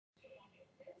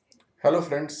Hello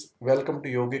friends, welcome to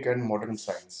Yogic and Modern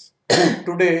Science.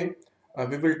 Today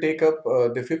we will take up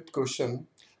the fifth question,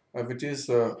 which is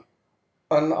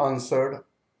unanswered,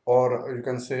 or you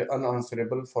can say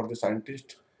unanswerable for the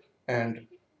scientist and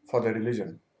for the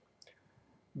religion.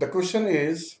 The question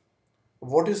is,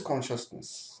 what is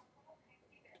consciousness?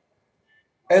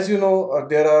 As you know,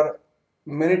 there are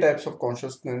many types of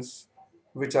consciousness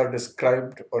which are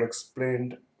described or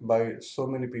explained by so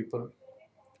many people,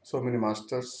 so many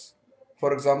masters.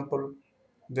 For example,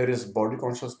 there is body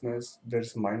consciousness, there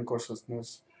is mind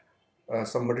consciousness.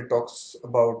 Somebody talks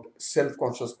about self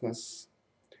consciousness.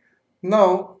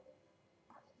 Now,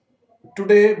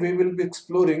 today we will be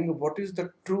exploring what is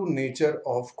the true nature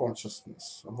of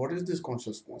consciousness. What is this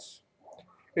consciousness?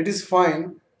 It is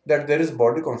fine that there is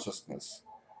body consciousness,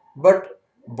 but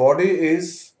body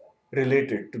is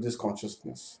related to this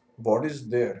consciousness. Body is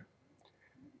there.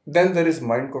 Then there is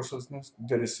mind consciousness,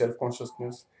 there is self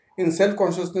consciousness. In self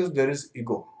consciousness, there is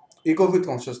ego with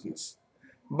consciousness.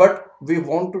 But we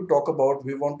want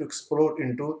to explore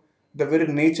into the very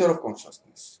nature of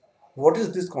consciousness. What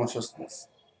is this consciousness?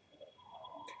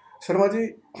 Sharma ji,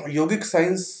 yogic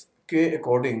science के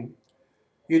according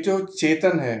ये जो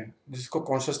चेतन है, जिसको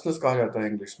consciousness कहा जाता है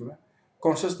English में,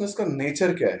 consciousness का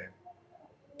नेचर क्या है?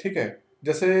 ठीक है,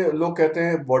 जैसे लोग कहते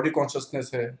हैं बॉडी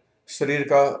कॉन्शियसनेस है, शरीर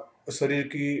का शरीर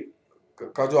की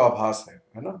का जो आभास है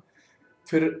ना।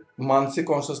 फिर मानसिक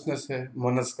कॉन्शियसनेस है,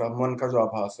 मन का जो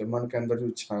आभास है, मन के अंदर जो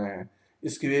इच्छाएं हैं,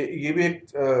 इसकी ये भी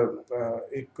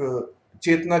एक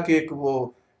चेतना की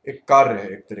एक कार्य है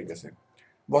एक तरीके से।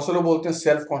 बहुत से लोग बोलते हैं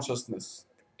सेल्फ कॉन्शियसनेस।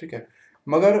 ठीक है,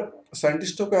 मगर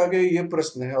साइंटिस्टों के आगे ये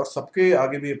प्रश्न है और सबके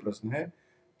आगे भी ये प्रश्न है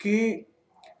कि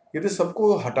यदि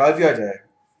सबको हटा दिया जाए,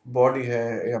 बॉडी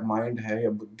है या माइंड है या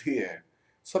बुद्धि है,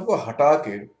 सबको हटा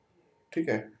के, ठीक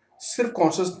है, सिर्फ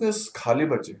कॉन्शियसनेस खाली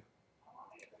बचे,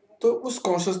 तो उस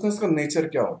कॉन्शियसनेस का नेचर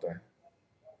क्या होता है?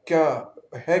 क्या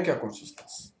है, क्या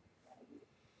कॉन्शियसनेस?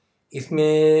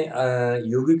 इसमें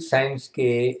योगिक साइंस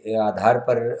के आधार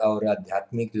पर और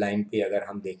आध्यात्मिक लाइन पे अगर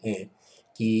हम देखें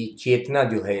कि चेतना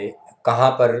जो है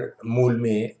कहाँ पर मूल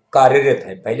में कार्यरत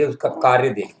है, पहले उसका कार्य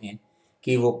देखें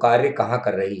कि वो कार्य कहाँ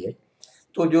कर रही है।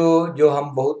 तो जो जो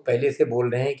हम बहुत पहले से बोल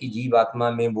रहे हैं कि जीव आत्मा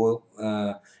में वो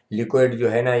लिक्विड जो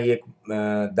है ना, ये एक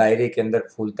दायरे के अंदर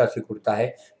फूलता सिकुड़ता है,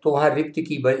 तो वहाँ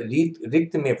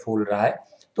रिक्त में फूल रहा है,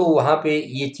 तो वहाँ पे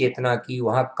ये चेतना की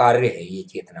वहाँ कार्य है, ये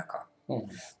चेतना का।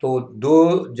 तो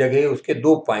दो जगह उसके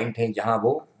दो पॉइंट हैं जहाँ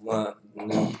वो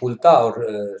फूलता और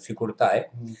सिकुड़ता है।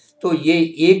 तो ये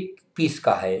एक पीस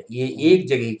का है, ये एक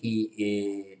जगह की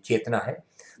ये चेतना है।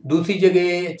 दूसरी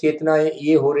जगह चेतना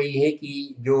ये हो रही है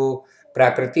कि जो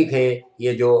प्राकृतिक है,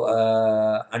 ये जो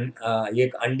ये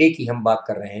एक अंडे की हम बात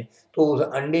कर रहे हैं, तो उस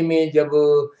अंडे में जब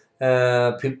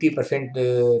 50%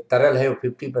 तरल है और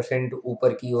 50%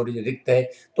 ऊपर की ओर रिक्त है,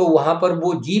 तो वहाँ पर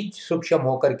वो जीव सूक्ष्म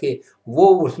होकर के वो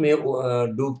उसमें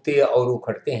डूबते और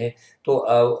उखड़ते हैं,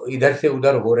 तो इधर से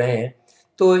उधर हो रहे हैं।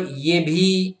 तो ये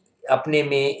भी अपने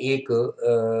में एक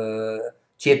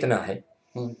चेतना है,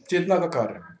 चेतना का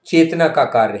कार्य है। चेतना का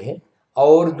कार्य है।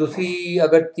 और दूसरी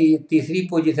अगर तीसरी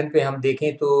पोजीशन पे हम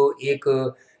देखें तो एक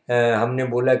हमने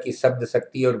बोला कि शब्द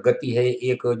शक्ति और गति है,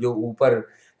 एक जो ऊपर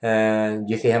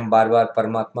जिसे हम बार बार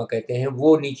परमात्मा कहते हैं,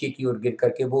 वो नीचे की ओर गिर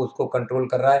करके वो उसको कंट्रोल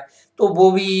कर रहा है, तो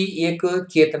वो भी एक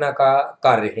चेतना का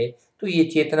कार्य है। तो ये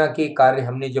चेतना के कार्य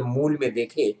हमने जब मूल में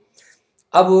देखे,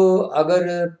 अब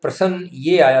अगर प्रश्न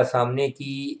ये आया सामने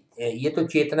कि ये तो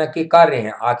चेतना के कार्य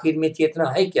हैं, आखिर में चेतना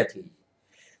है क्या चीज़?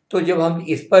 तो जब हम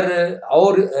इस पर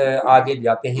और आगे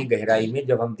जाते हैं गहराई में,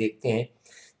 जब हम देखते हैं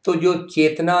तो जो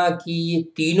चेतना की ये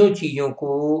तीनों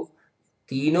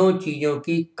चीज़ों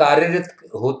की कार्यरत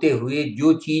होते हुए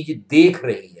जो चीज़ देख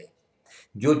रही है,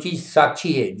 जो चीज़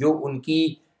साक्षी है, जो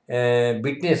उनकी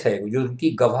विटनेस है, जो उनकी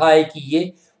गवाह है कि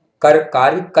ये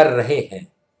कार्य कर रहे हैं,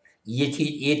 ये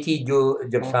चीज़ जो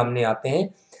जब सामने आते हैं,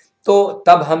 तो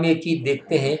तब हम एक चीज़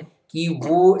देखते हैं कि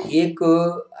वो एक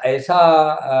ऐसा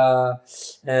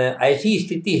ऐसी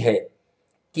स्थिति है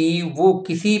कि वो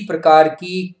किसी प्रकार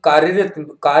की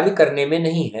कार्य करने में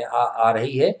नहीं है आ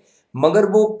रही है, मगर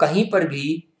वो कहीं पर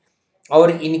भी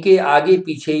और इनके आगे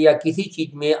पीछे या किसी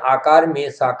चीज़ में आकार में,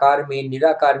 साकार में,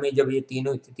 निराकार में, जब ये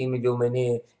तीनों स्थिति में जो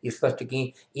मैंने स्पष्ट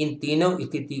की, इन तीनों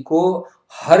स्थिति को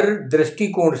हर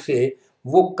दृष्टिकोण से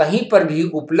वो कहीं पर भी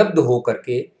उपलब्ध हो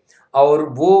करके और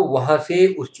वो वहाँ से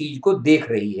उस चीज़ को देख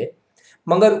रही है।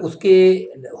 मगर उसके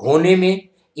होने में,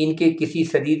 इनके किसी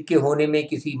शरीर के होने में,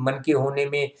 किसी मन के होने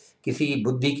में, किसी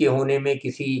बुद्धि के होने में,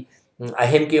 किसी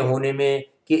अहम के होने में,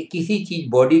 किसी चीज़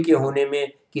बॉडी के होने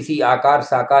में, किसी आकार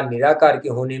साकार निराकार के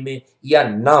होने में या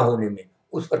ना होने में,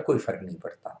 उस पर कोई फर्क नहीं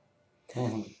पड़ता।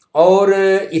 और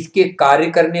इसके कार्य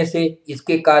करने से,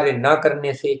 इसके कार्य ना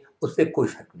करने से उससे कोई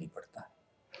फर्क नहीं पड़ता।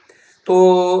 तो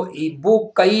वो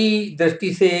कई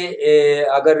दृष्टि से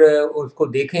अगर उसको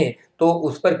देखें तो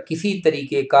उस पर किसी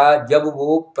तरीके का जब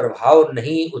वो प्रभाव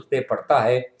नहीं उस पर पड़ता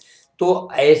है तो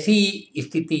ऐसी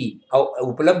स्थिति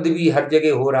उपलब्ध भी हर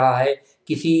जगह हो रहा है।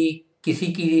 किसी किसी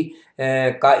की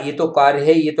का ये तो कार्य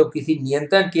है, ये तो किसी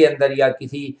नियंत्रण के अंदर या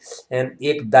किसी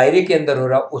एक दायरे के अंदर हो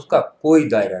रहा, उसका कोई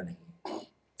दायरा नहीं,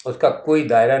 उसका कोई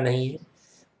दायरा नहीं है।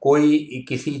 कोई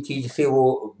किसी चीज से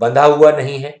वो बंधा हुआ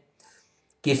नहीं है,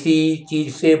 किसी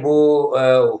चीज से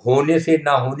वो होने से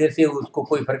ना होने से उसको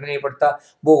कोई फर्क नहीं पड़ता।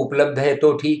 वो उपलब्ध है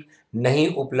तो ठीक, नहीं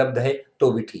उपलब्ध है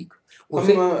तो भी ठीक।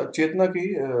 उसे हम चेतना की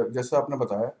जैसा आपने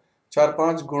बताया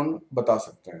 4-5 गुण बता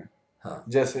सकते हैं। हाँ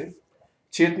जैसे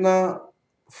चेतना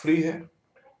फ्री है,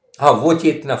 हाँ, वो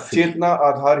चेतना फ्री है। चेतना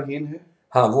आधारहीन है,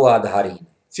 हाँ, वो आधारहीन है।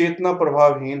 चेतना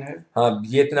प्रभावहीन है। हाँ,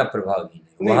 चेतना प्रभावहीन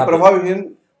है नहीं, वहां पे। प्रभावहीन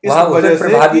इस वहां उसे वजह से कि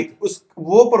प्रभावित, उस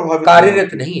वो प्रभावित नहीं कार्यरत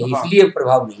होती। नहीं है हाँ, इसलिए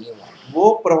प्रभाव नहीं है वहां।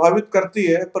 वो प्रभावित करती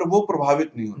है पर वो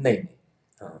प्रभावित नहीं नहीं होती। नहीं।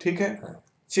 हाँ ठीक है। हाँ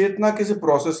चेतना किसी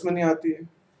प्रोसेस में नहीं आती है।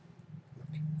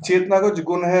 चेतना का जो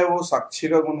गुण है वो साक्षी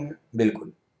का गुण है,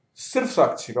 बिल्कुल। सिर्फ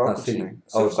साक्षी का और हाँ, कुछ नहीं,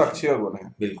 सिर्फ और सिर्फ कुछ नहीं। साक्षी का गुण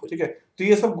है। बिल्कुल, ठीक है, तो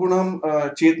ये सब गुण हम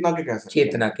चेतना के कह सकते हैं।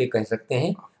 चेतना के कह सकते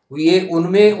हैं। ये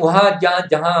उनमें वहाँ जहाँ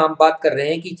जहाँ हम बात कर रहे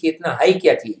हैं कि चेतना है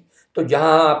क्या चीज, तो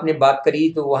जहाँ आपने बात करी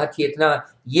तो वहाँ चेतना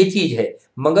ये चीज है,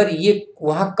 मगर ये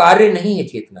वहाँ कार्य नहीं है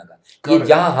चेतना का। ये कार्य।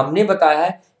 जहाँ हमने बताया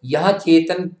है यहाँ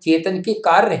चेतन चेतन के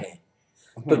कार्य हैं।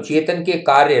 तो हम्म, चेतन के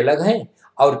कार्य अलग हैं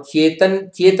और चेतन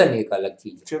चेतन एक अलग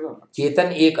चीज है। चेतना।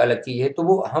 चेतन एक अलग चीज है। तो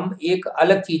वो हम एक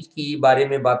अलग चीज की बारे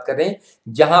में बात कर रहे हैं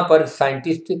जहां पर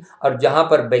साइंटिस्ट और जहां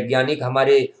पर वैज्ञानिक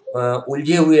हमारे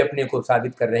उलझे हुए अपने को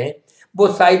साबित कर रहे हैं। वो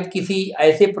शायद किसी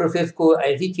ऐसे प्रोसेस को,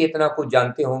 ऐसी चेतना को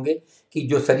जानते होंगे कि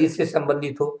जो शरीर से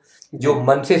संबंधित हो, जी, जो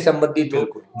मन से संबंधित हो,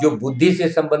 बिल्कुल। जो बुद्धि से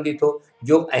संबंधित हो,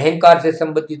 जो अहंकार से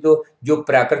संबंधित हो, जो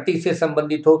प्राकृतिक से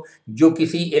संबंधित हो, जो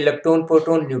किसी इलेक्ट्रॉन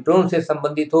प्रोटॉन न्यूट्रॉन से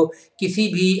संबंधित हो, किसी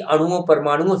भी अणुओं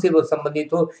परमाणुओं से वो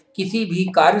संबंधित हो, किसी भी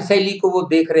कार्यशैली को वो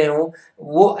देख रहे हो,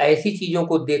 वो ऐसी चीज़ों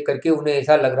को देख करके उन्हें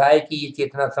ऐसा लग रहा है कि ये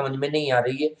चेतना समझ में नहीं आ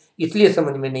रही है। इसलिए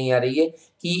समझ में नहीं आ रही है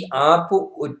कि आप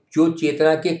जो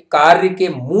चेतना के कार्य के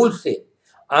मूल से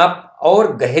आप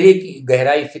और गहरे की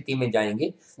गहराई स्थिति में जाएंगे।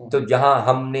 तो जहां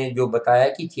हमने जो बताया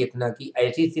कि चेतना की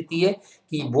ऐसी स्थिति है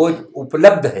कि वो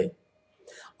उपलब्ध है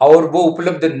और वो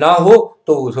उपलब्ध ना हो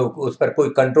तो उस पर कोई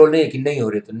कंट्रोल नहीं है कि नहीं हो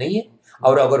रहे तो नहीं है,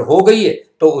 और अगर हो गई है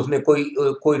तो उसमें कोई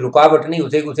कोई रुकावट नहीं,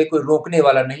 उसे उसे कोई रोकने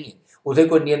वाला नहीं है, उसे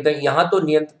कोई नियंत्रण। यहाँ तो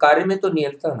नियंत्रण, कार्य में तो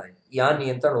नियंत्रण है, यहाँ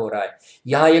नियंत्रण हो रहा है।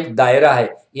 यहाँ एक दायरा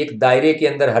है, एक दायरे के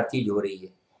अंदर हर चीज हो रही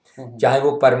है। चाहे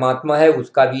वो परमात्मा है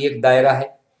उसका भी एक दायरा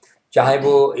है, चाहे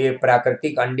वो एक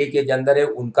प्राकृतिक अंडे के अंदर है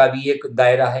उनका भी एक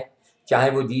दायरा है, चाहे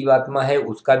वो जीवात्मा है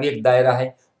उसका भी एक दायरा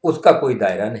है, उसका कोई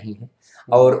दायरा नहीं है।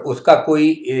 और उसका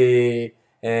कोई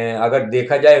अगर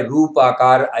देखा जाए रूप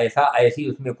आकार ऐसा ऐसी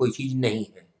उसमें कोई चीज नहीं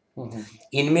है।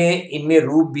 इनमें इनमें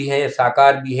रूप भी है,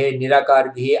 साकार भी है, निराकार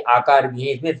भी है, आकार भी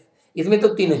है। इसमें इसमें तो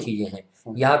तीनों चीजें हैं।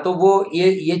 यहाँ तो वो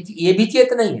ये भी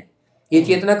चेतना ही है, ये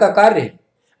चेतना का कार्य है।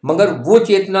 मगर वो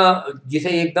चेतना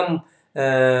जिसे एकदम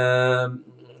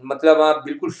मतलब आप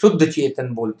बिल्कुल शुद्ध चेतन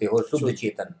बोलते हो, शुद्ध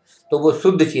चेतन, तो वो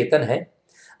शुद्ध चेतन है।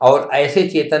 और ऐसे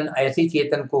चेतन, ऐसी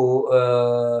चेतन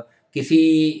को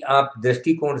किसी आप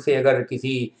दृष्टिकोण से अगर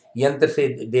किसी यंत्र से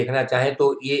देखना चाहें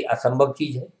तो ये असंभव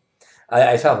चीज है।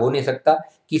 ऐसा हो नहीं सकता।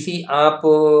 किसी आप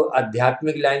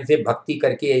आध्यात्मिक लाइन से भक्ति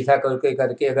करके ऐसा करके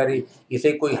करके अगर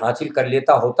इसे कोई हासिल कर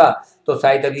लेता होता तो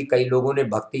शायद अभी कई लोगों ने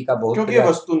भक्ति का बहुत क्योंकि ये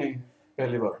प्रयास। वस्तु नहीं है,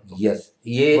 पहली बात तो। यस,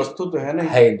 ये वस्तु तो है नहीं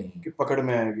है नहीं, कि पकड़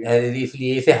में आएगी।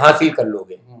 इसलिए इसे हासिल कर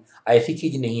लोगे, ऐसी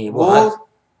चीज नहीं है वो। वो हाथ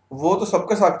वो तो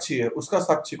सबका साक्षी है, उसका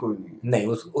साक्षी कोई नहीं है। नहीं,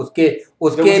 उसके जब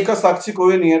उसके उसका साक्षी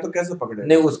कोई नहीं है तो कैसे नहीं,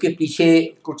 पकड़ेगा? उसके पीछे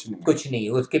कुछ नहीं है। कुछ नहीं है,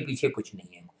 उसके पीछे कुछ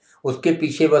नहीं है। उसके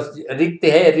पीछे बस रिक्त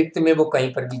है, रिक्त में वो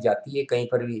कहीं पर भी जाती है, कहीं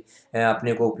पर भी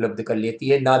अपने को उपलब्ध कर लेती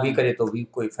है। ना भी करे तो भी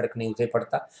कोई फर्क नहीं उसे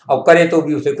पड़ता, और करे तो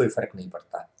भी उसे कोई फर्क नहीं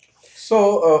पड़ता। So,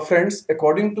 friends,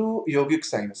 according to yogic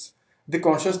science, the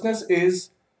consciousness is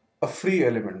a free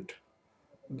element.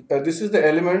 This is the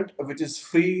element which is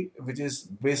free, which is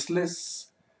baseless,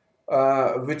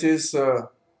 which is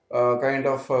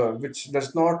which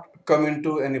does not come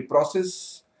into any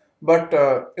process, but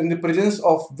in the presence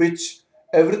of which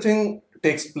everything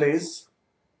takes place,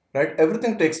 right?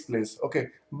 Everything takes place, okay,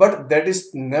 but that is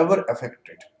never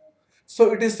affected.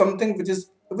 So it is something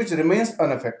which remains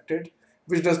unaffected,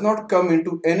 which does not come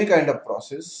into any kind of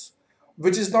process,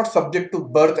 which is not subject to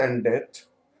birth and death.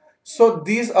 So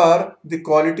these are the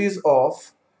qualities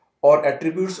of or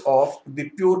attributes of the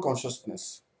pure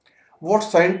consciousness. What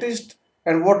scientists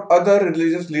and what other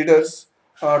religious leaders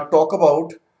talk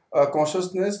about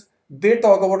consciousness, they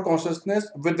talk about consciousness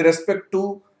with respect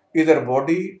to either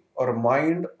body or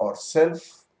mind or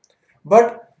self.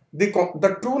 But the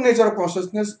true nature of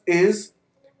consciousness is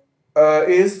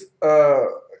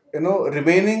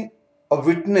remaining a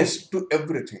witness to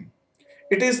everything.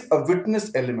 It is a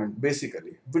witness element,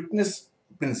 basically witness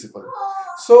principle.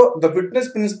 So the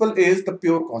witness principle is the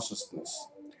pure consciousness.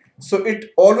 So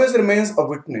it always remains a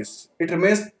witness. It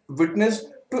remains witness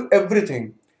to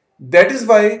everything. That is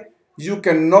why you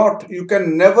can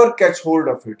never catch hold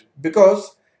of it,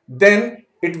 because then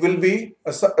it will be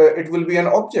an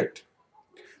object.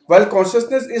 While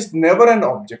consciousness is never an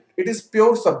object, it is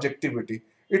pure subjectivity.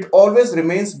 It always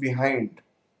remains behind.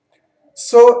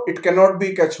 So it cannot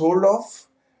be catch hold of,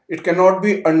 it cannot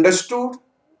be understood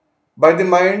by the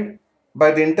mind,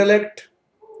 by the intellect.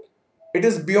 It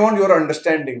is beyond your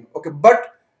understanding. Okay,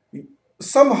 but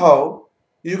somehow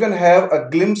you can have a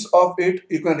glimpse of it,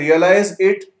 you can realize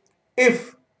it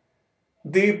if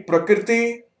the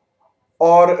prakriti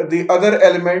or the other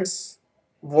elements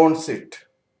wants it.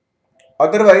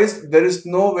 Otherwise, there is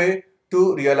no way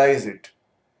to realize it.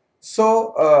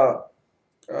 So,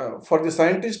 for the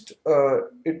scientist,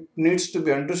 it needs to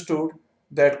be understood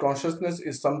that consciousness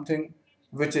is something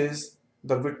which is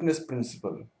the witness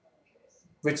principle,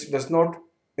 which does not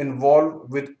involve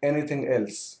with anything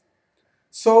else.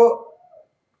 So,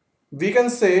 we can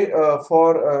say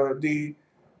for the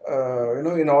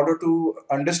in order to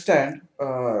understand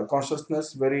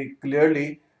consciousness very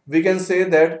clearly, we can say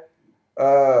that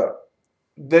uh,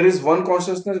 there is one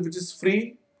consciousness which is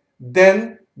free,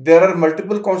 then there are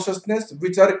multiple consciousness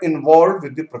which are involved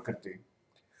with the prakriti.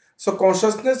 So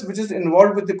consciousness which is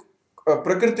involved with the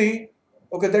prakriti,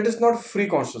 okay, that is not free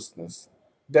consciousness.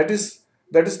 That is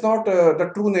not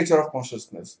the true nature of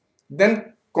consciousness.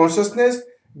 Then consciousness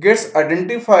gets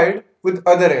identified with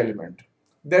other element.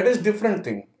 That is different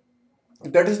thing.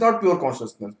 That is not pure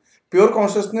consciousness. Pure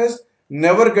consciousness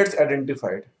never gets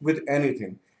identified with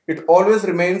anything. It always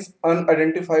remains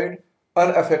unidentified,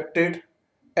 unaffected,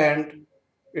 and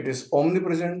it is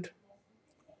omnipresent.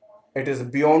 It is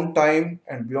beyond time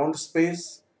and beyond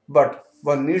space, but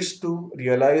one needs to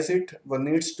realize it, one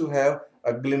needs to have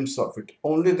a glimpse of it.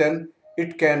 Only then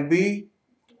it can be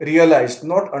realized,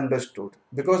 not understood,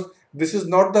 because this is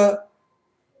not the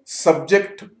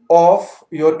subject of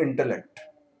your intellect.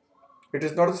 It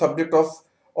is not a subject of,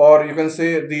 or you can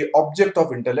say the object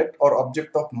of intellect or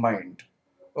object of mind.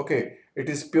 Okay, it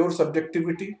is pure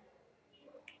subjectivity,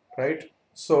 right?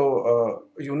 So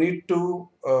you need to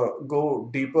go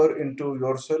deeper into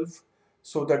yourself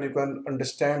so that you can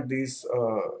understand these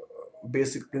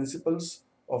basic principles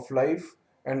of life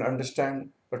and understand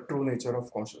the true nature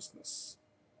of consciousness.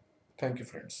 Thank you,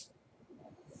 friends.